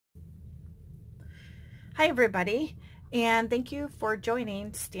Hi everybody, and thank you for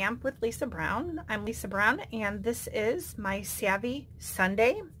joining Stamp with Lisa Brown. I'm Lisa Brown and this is my Savi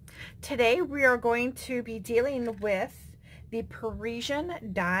Sunday. Today we are going to be dealing with the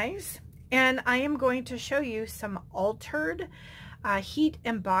Parisian Dies, and I am going to show you some altered heat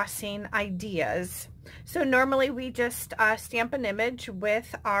embossing ideas. So normally we just stamp an image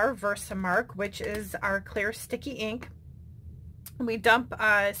with our Versamark, which is our clear sticky ink. We dump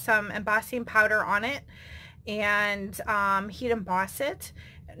some embossing powder on it and heat emboss it.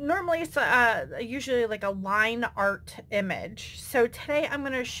 Normally it's usually like a line art image. So today I'm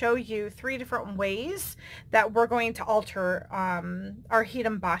going to show you 3 different ways that we're going to alter our heat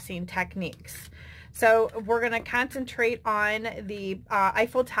embossing techniques. So we're going to concentrate on the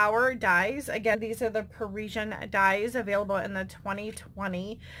Eiffel Tower dies. Again, these are the Parisian dies available in the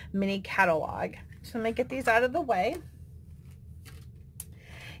 2020 mini catalog. So let me get these out of the way.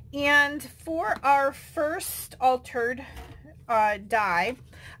 And for our first altered die,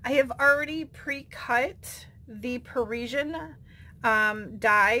 I have already pre-cut the Parisian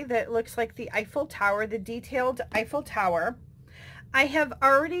die that looks like the Eiffel Tower, the detailed Eiffel Tower. I have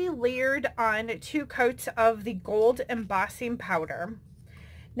already layered on 2 coats of the gold embossing powder.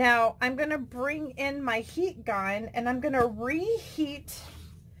 Now I'm going to bring in my heat gun and I'm going to reheat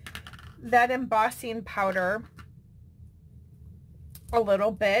that embossing powder a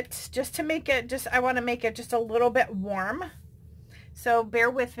little bit just to make it I want to make it just a little bit warm. So bear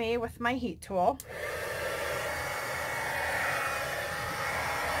with me with my heat tool.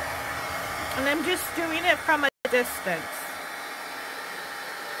 And I'm just doing it from a distance.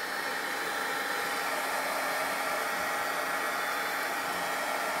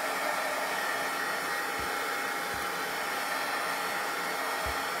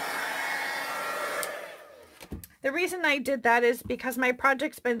 The reason I did that is because my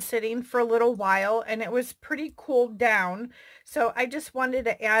project's been sitting for a little while and it was pretty cooled down. So I just wanted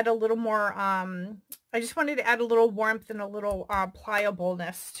to add a little more, I just wanted to add a little warmth and a little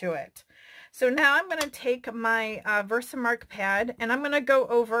pliableness to it. So now I'm going to take my Versamark pad and I'm going to go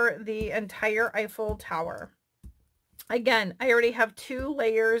over the entire Eiffel Tower. Again, I already have 2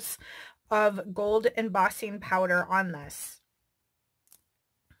 layers of gold embossing powder on this.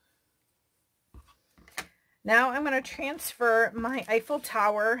 Now I'm going to transfer my Eiffel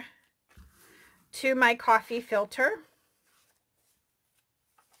Tower to my coffee filter.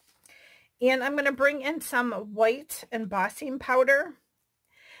 And I'm going to bring in some white embossing powder.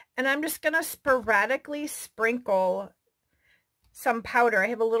 And I'm just going to sporadically sprinkle some powder. I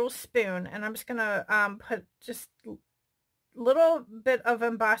have a little spoon and I'm just going to put just a little bit of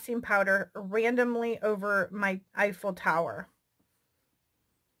embossing powder randomly over my Eiffel Tower.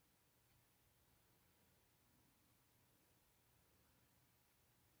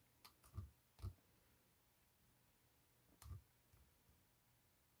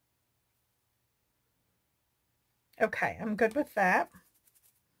 Okay, I'm good with that.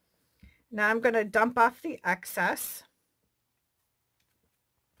 Now I'm going to dump off the excess.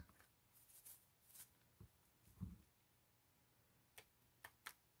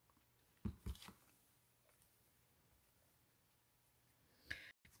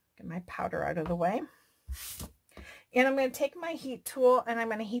 Get my powder out of the way. And I'm going to take my heat tool and I'm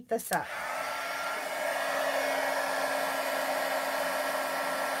going to heat this up.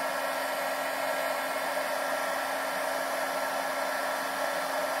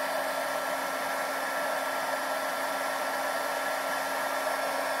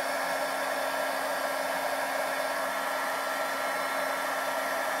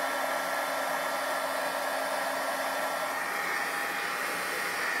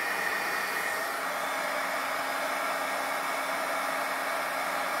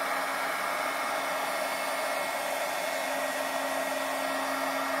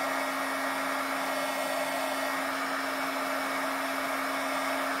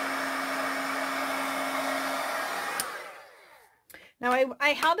 Now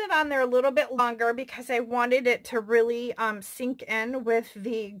I held it on there a little bit longer because I wanted it to really sink in with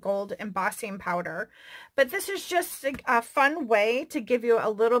the gold embossing powder. But this is just a fun way to give you a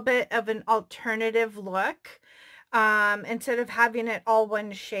little bit of an alternative look instead of having it all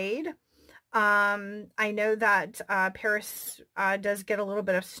one shade. I know that Paris does get a little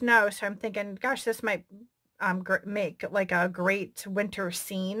bit of snow, so I'm thinking, gosh, this might make like a great winter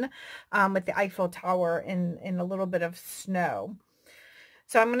scene with the Eiffel Tower in a little bit of snow.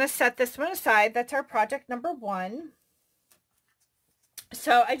 So I'm going to set this one aside. That's our project number 1.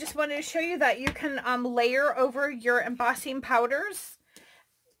 So I just wanted to show you that you can layer over your embossing powders.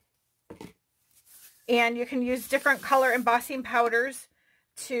 And you can use different color embossing powders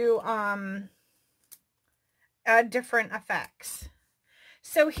to different effects.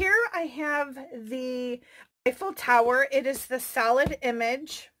 So here I have the Eiffel Tower. It is the solid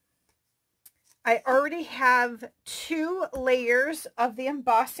image. I already have 2 layers of the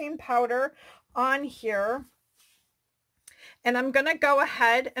embossing powder on here. And I'm going to go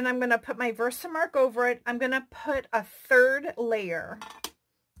ahead and I'm going to put my Versamark over it. I'm going to put a 3rd layer.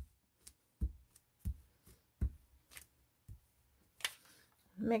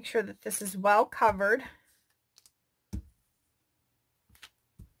 Make sure that this is well covered.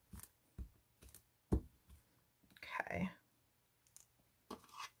 Okay.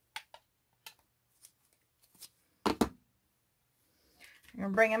 I'm going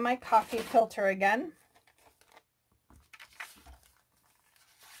to bring in my coffee filter again.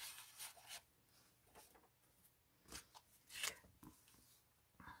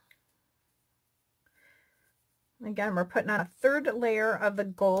 Again, we're putting on a 3rd layer of the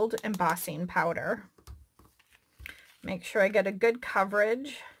gold embossing powder. Make sure I get a good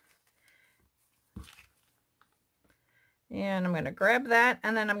coverage. And I'm going to grab that,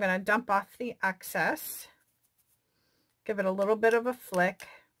 and then I'm going to dump off the excess. Give it a little bit of a flick.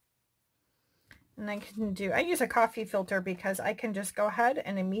 And I use a coffee filter because I can just go ahead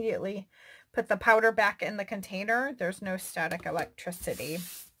and immediately put the powder back in the container. There's no static electricity.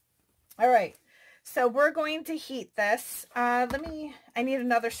 All right. So we're going to heat this. I need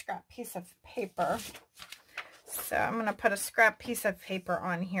another scrap piece of paper. So I'm going to put a scrap piece of paper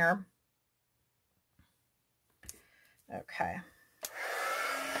on here. Okay.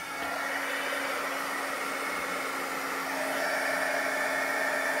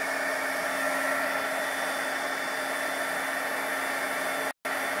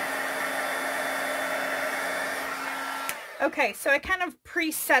 Okay, so I kind of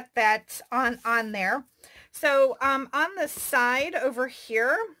preset that on there. So on the side over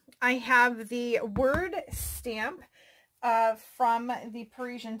here, I have the word stamp from the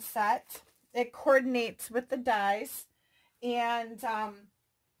Parisian set. It coordinates with the dies, and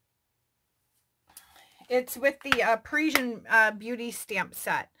it's with the Parisian Beauty stamp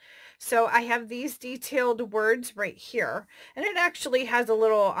set. So I have these detailed words right here. And it actually has a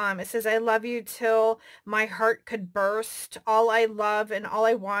little, it says, I love you till my heart could burst, all I love and all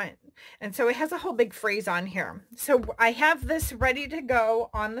I want. And so it has a whole big phrase on here. So I have this ready to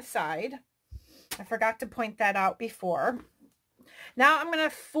go on the side. I forgot to point that out before. Now I'm going to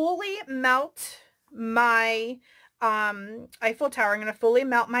fully melt my Eiffel Tower. I'm going to fully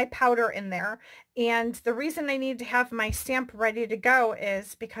melt my powder in there. And the reason I need to have my stamp ready to go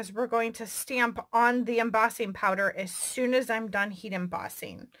is because we're going to stamp on the embossing powder as soon as I'm done heat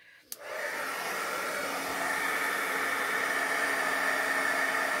embossing.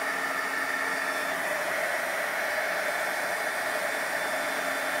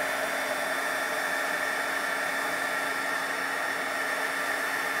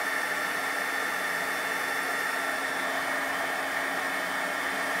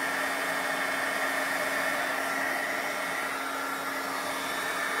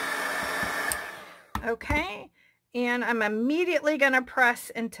 Okay, and I'm immediately going to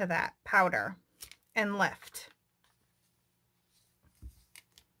press into that powder and lift.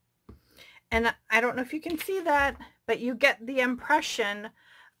 And I don't know if you can see that, but you get the impression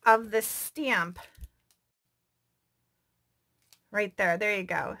of the stamp right there. There you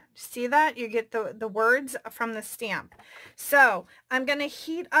go. See that? You get the words from the stamp. So I'm going to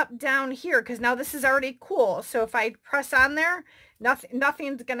heat up down here because now this is already cool. So if I press on there,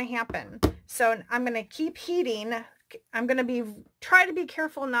 nothing's going to happen. So I'm going to keep heating. I'm going to try to be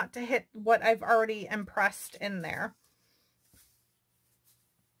careful not to hit what I've already impressed in there.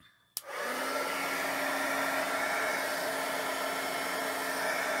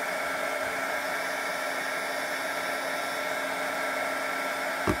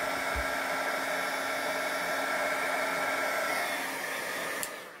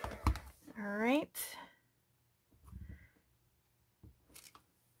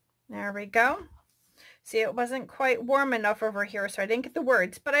 There we go. See, it wasn't quite warm enough over here, so I didn't get the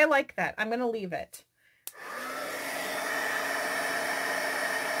words, but I like that. I'm going to leave it.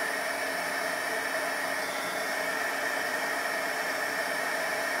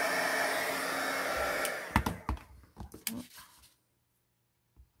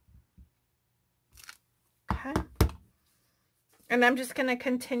 Okay. And I'm just going to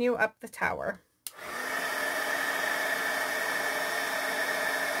continue up the tower.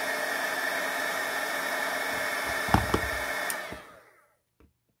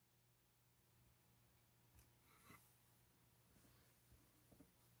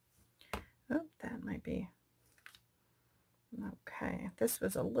 Oh, that might be okay. This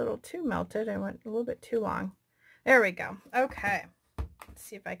was a little too melted. I went a little bit too long. There we go. Okay. Let's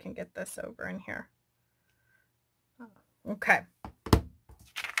see if I can get this over in here. Okay.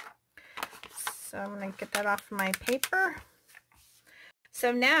 So I'm going to get that off my paper.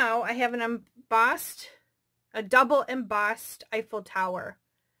 So now I have an embossed, a double embossed Eiffel Tower.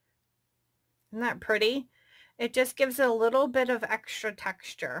 Isn't that pretty? It just gives it a little bit of extra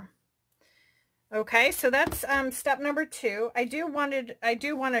texture. Okay, so that's step number 2. I do want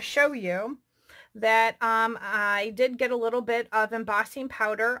to show you that I did get a little bit of embossing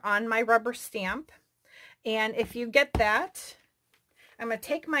powder on my rubber stamp. And if you get that, I'm going to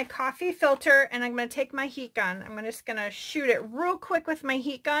take my coffee filter and I'm going to take my heat gun. I'm just going to shoot it real quick with my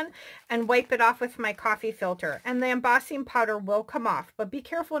heat gun and wipe it off with my coffee filter. And the embossing powder will come off, but be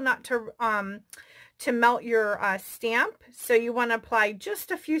careful not to melt your stamp. So you want to apply just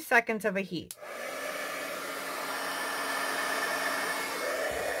a few seconds of a heat.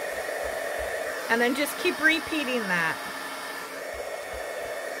 And then just keep repeating that.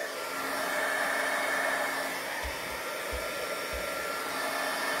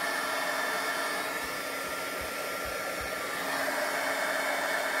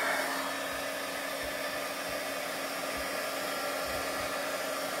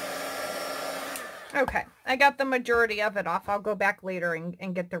 Okay, I got the majority of it off. I'll go back later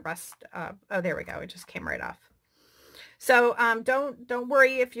and get the rest. Oh, there we go. It just came right off. So don't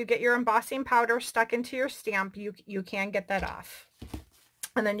worry if you get your embossing powder stuck into your stamp. You can get that off.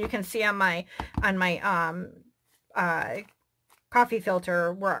 And then you can see on my coffee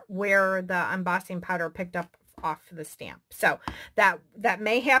filter where the embossing powder picked up off the stamp. So that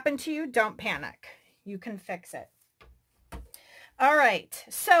may happen to you. Don't panic. You can fix it. All right,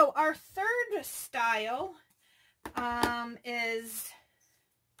 so our third style is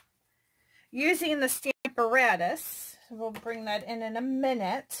using the stamp apparatus. We'll bring that in a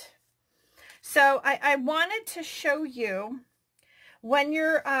minute. So I wanted to show you when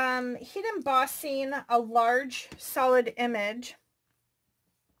you're heat embossing a large solid image,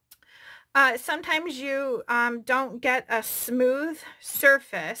 sometimes you don't get a smooth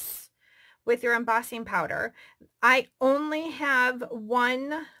surface with your embossing powder. I only have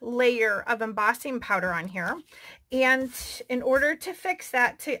one layer of embossing powder on here, and in order to fix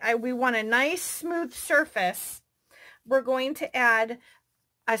that, we want a nice smooth surface, we're going to add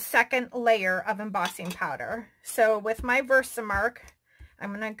a second layer of embossing powder. So with my Versamark, I'm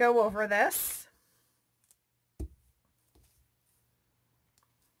going to go over this.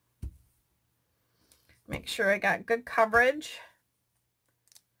 Make sure I got good coverage.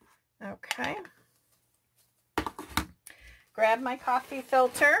 Okay. Grab my coffee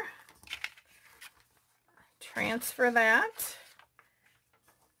filter, transfer that,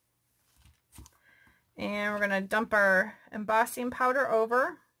 and we're going to dump our embossing powder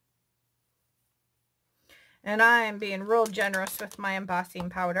over. And I am being real generous with my embossing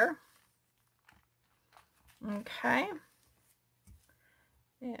powder. Okay.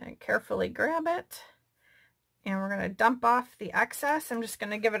 And carefully grab it. And we're going to dump off the excess. I'm just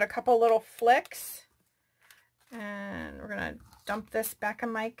going to give it a couple little flicks. And we're going to dump this back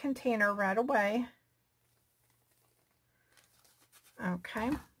in my container right away.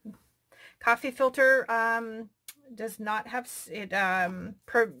 Okay. Coffee filter does not have, it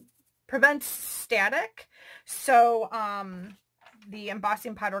prevents static. So the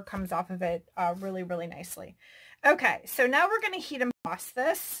embossing powder comes off of it really, really nicely. Okay, so now we're going to heat emboss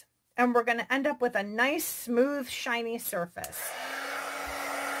this. And we're going to end up with a nice, smooth, shiny surface.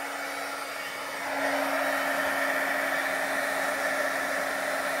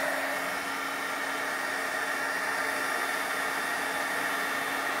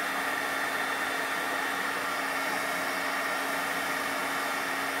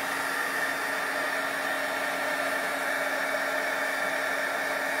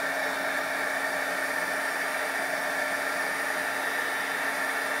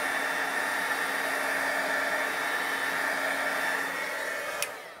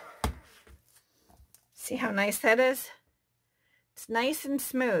 See how nice that is? It's nice and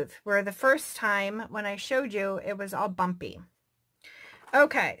smooth, where the first time when I showed you, it was all bumpy.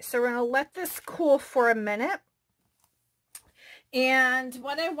 Okay, so we're going to let this cool for a minute. And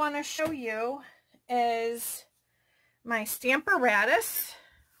what I want to show you is my stamp apparatus,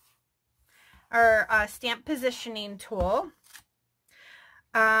 or stamp positioning tool.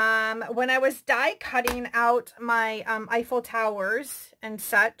 When I was die cutting out my Eiffel Towers and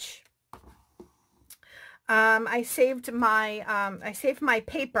such, I saved my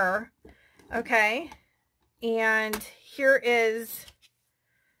paper, okay, and here is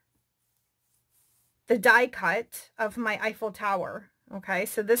the die cut of my Eiffel Tower, Okay,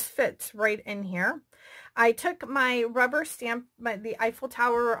 so this fits right in here. I took my rubber stamp, the Eiffel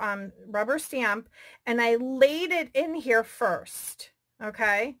Tower rubber stamp, and I laid it in here first.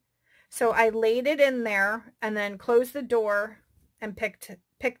 Okay, so I laid it in there and then closed the door and picked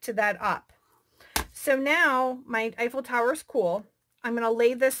that up. So now my Eiffel Tower is cool. I'm going to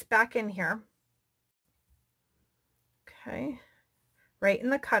lay this back in here. Okay, right in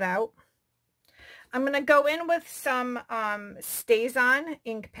the cutout. I'm going to go in with some Stazon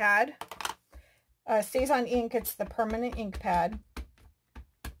ink pad. Stazon ink, it's the permanent ink pad.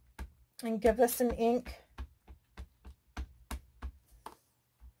 And give this an ink.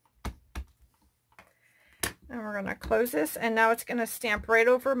 And we're going to close this, and now it's going to stamp right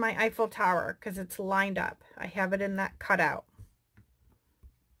over my Eiffel Tower because it's lined up. I have it in that cutout.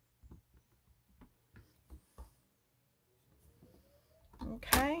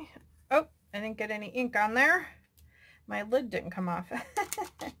 Okay. Oh, I didn't get any ink on there. My lid didn't come off.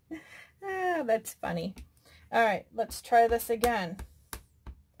 Ah, that's funny. All right, let's try this again.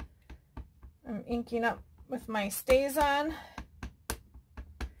 I'm inking up with my Stazon.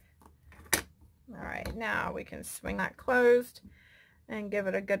 All right, now we can swing that closed and give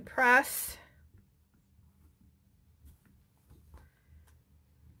it a good press.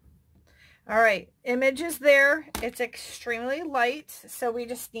 All right, image is there. It's extremely light, so we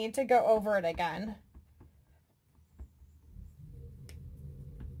just need to go over it again.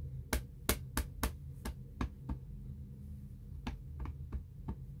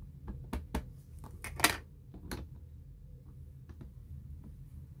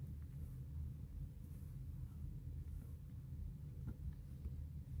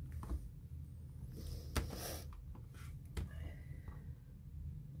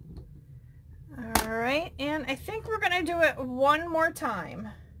 All right, and I think we're going to do it one more time.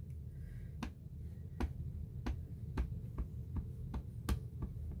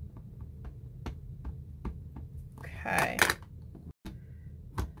 Okay.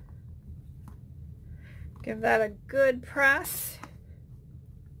 Give that a good press.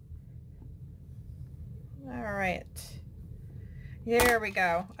 All right. There we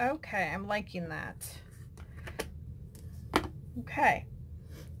go. Okay, I'm liking that. Okay.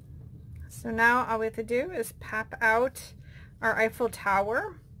 So now all we have to do is pop out our Eiffel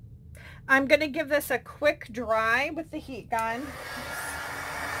Tower. I'm going to give this a quick dry with the heat gun.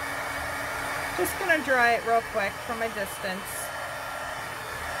 Just going to dry it real quick from a distance.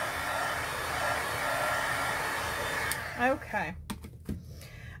 Okay.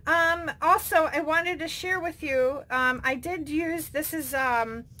 Also, I wanted to share with you, I did use, this is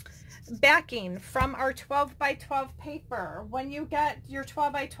backing from our 12 by 12 paper. When you get your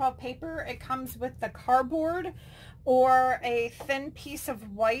 12 by 12 paper, it comes with the cardboard or a thin piece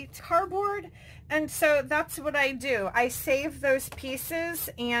of white cardboard, and so that's what I do. I save those pieces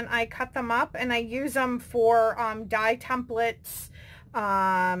and I cut them up and I use them for die templates,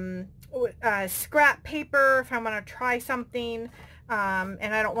 scrap paper if I want to try something,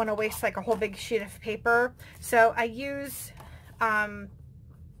 and I don't want to waste like a whole big sheet of paper. So I use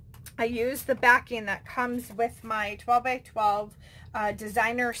the backing that comes with my 12 by 12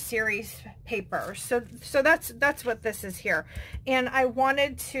 designer series paper. So that's what this is here. And I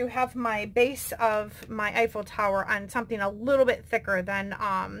wanted to have my base of my Eiffel Tower on something a little bit thicker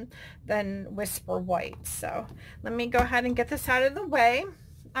than Whisper White. So let me go ahead and get this out of the way.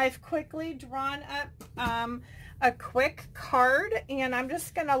 I've quickly drawn up a quick card, and I'm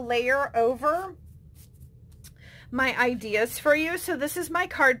just going to layer over my ideas for you. So this is my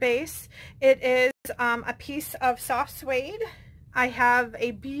card base. It is a piece of soft suede. I have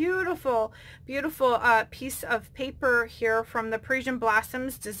a beautiful, beautiful piece of paper here from the Parisian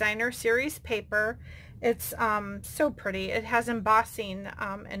Blossoms Designer Series paper. It's so pretty. It has embossing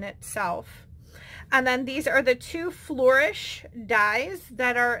in itself. And then these are the two Flourish dies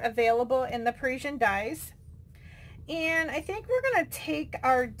that are available in the Parisian Dies. And I think we're going to take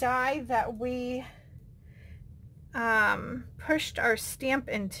our die that we pushed our stamp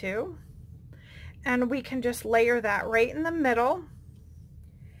into, and we can just layer that right in the middle.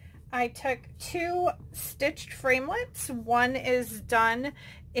 I took two stitched framelits. One is done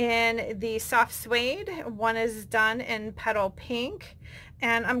in the soft suede, one is done in petal pink,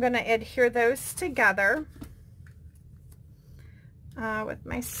 and I'm going to adhere those together with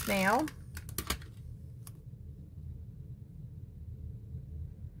my snail.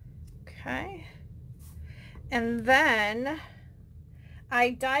 Okay. And then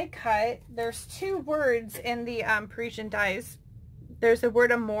I die cut, there's two words in the Parisian Dies. There's the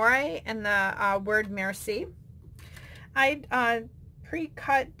word amore and the word merci. I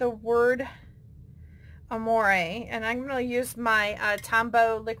pre-cut the word Amore, and I'm going to use my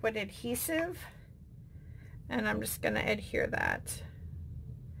Tombow liquid adhesive, and I'm just going to adhere that.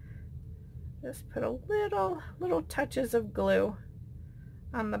 Just put a little touches of glue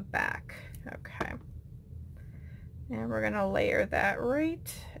on the back. Okay. And we're going to layer that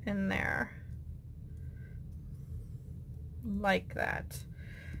right in there. Like that.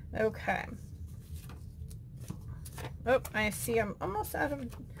 Okay. Oh, I see I'm almost out of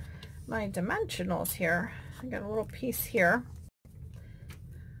my dimensionals here. I got a little piece here.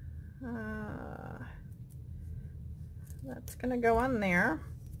 That's going to go on there.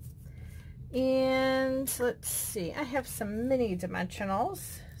 And let's see, I have some mini dimensionals.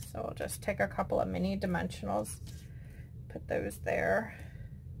 So I'll just take a couple of mini dimensionals, put those there.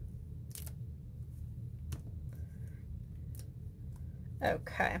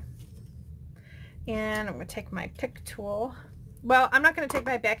 Okay. And I'm going to take my pick tool. Well, I'm not going to take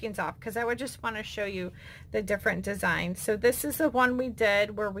my backings off because I would just want to show you the different designs. So this is the one we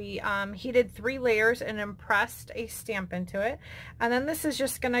did where we heated 3 layers and impressed a stamp into it. And then this is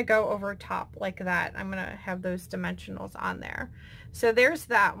just going to go over top like that. I'm going to have those dimensionals on there. So there's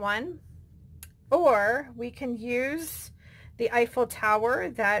that one. Or we can use the Eiffel Tower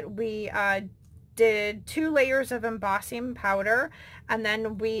that we did 2 layers of embossing powder, and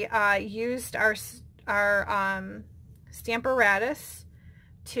then we used our Stamparatus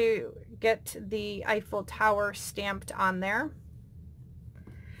to get the Eiffel Tower stamped on there.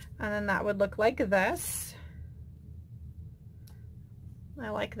 And then that would look like this. I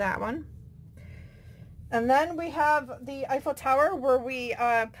like that one. And then we have the Eiffel Tower where we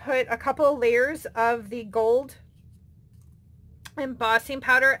put a couple of layers of the gold embossing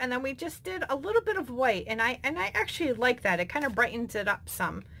powder, and then we just did a little bit of white, and I actually like that. It kind of brightens it up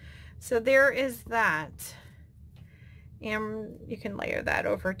some. So there is that. And you can layer that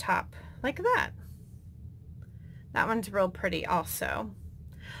over top like that. That one's real pretty also.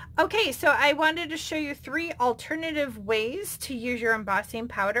 Okay, so I wanted to show you 3 alternative ways to use your embossing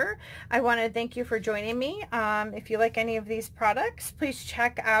powder. I want to thank you for joining me. If you like any of these products, please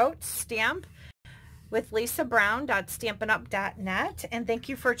check out Stamp with lisabrown.stampinup.net, and thank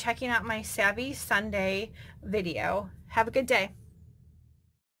you for checking out my Savi Sunday video. Have a good day.